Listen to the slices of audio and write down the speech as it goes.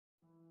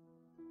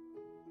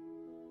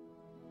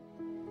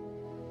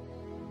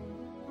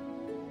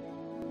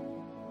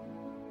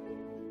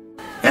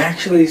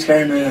actually it's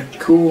kind of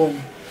cool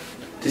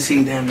to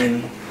see them,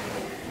 and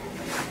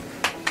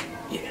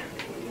yeah.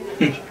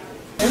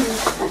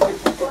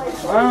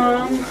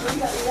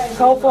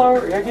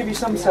 Cauliflower, I'll give you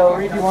some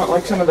celery. Do you want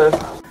like some of the...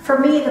 For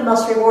me, the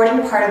most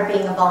rewarding part of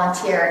being a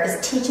volunteer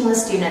is teaching the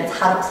students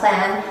how to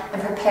plan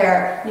and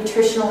prepare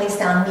nutritionally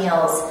sound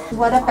meals.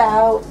 What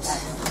about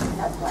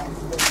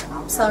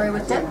celery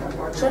with dip?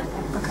 Sure.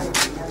 Okay.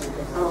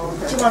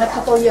 Do you want a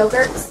couple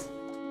yogurts?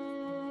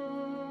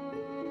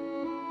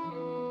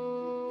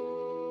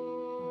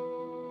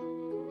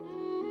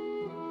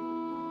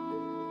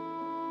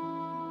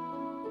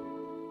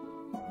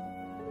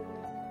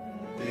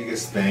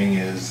 Biggest thing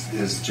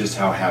is just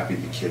how happy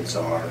the kids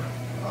are.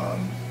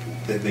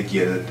 That they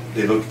get it.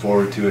 They look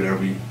forward to it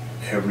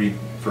every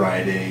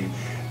Friday.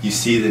 You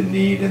see the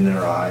need in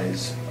their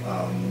eyes.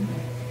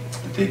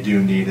 That they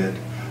do need it.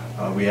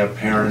 We have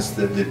parents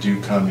that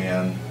do come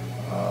in,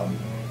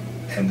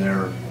 and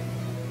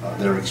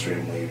they're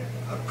extremely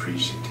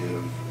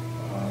appreciative.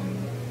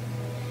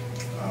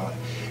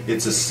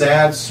 It's a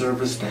sad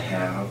service to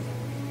have.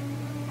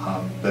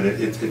 But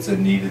it's a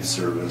needed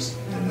service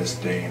in this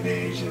day and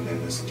age and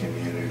in this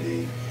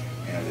community,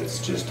 and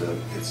it's just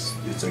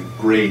it's a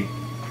great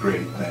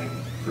thing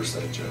for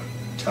such a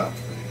tough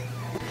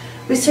thing.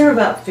 We serve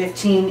about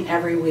 15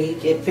 every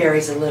week. It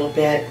varies a little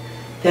bit.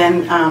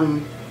 Then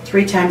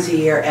 3 times a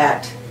year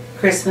at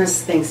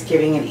Christmas,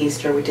 Thanksgiving, and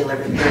Easter we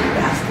deliver 30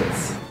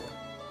 baskets.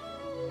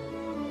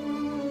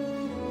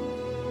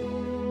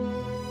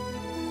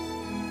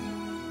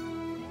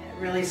 What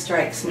really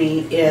strikes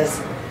me is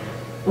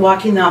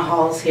walking the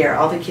halls here,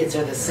 all the kids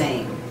are the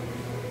same.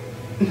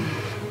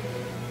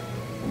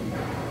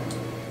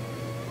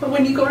 But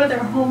when you go to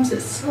their homes,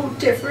 it's so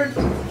different.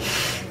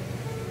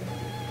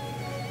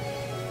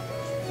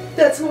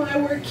 That's why I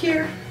work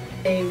here.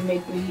 They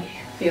make me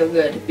feel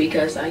good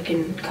because I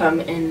can come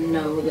and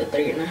know that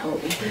they're gonna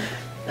help me.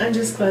 I'm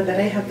just glad that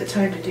I have the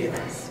time to do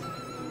this.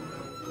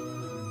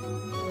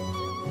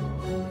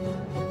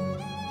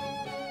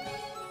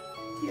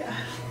 Yeah.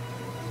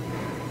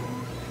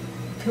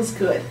 Feels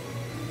good.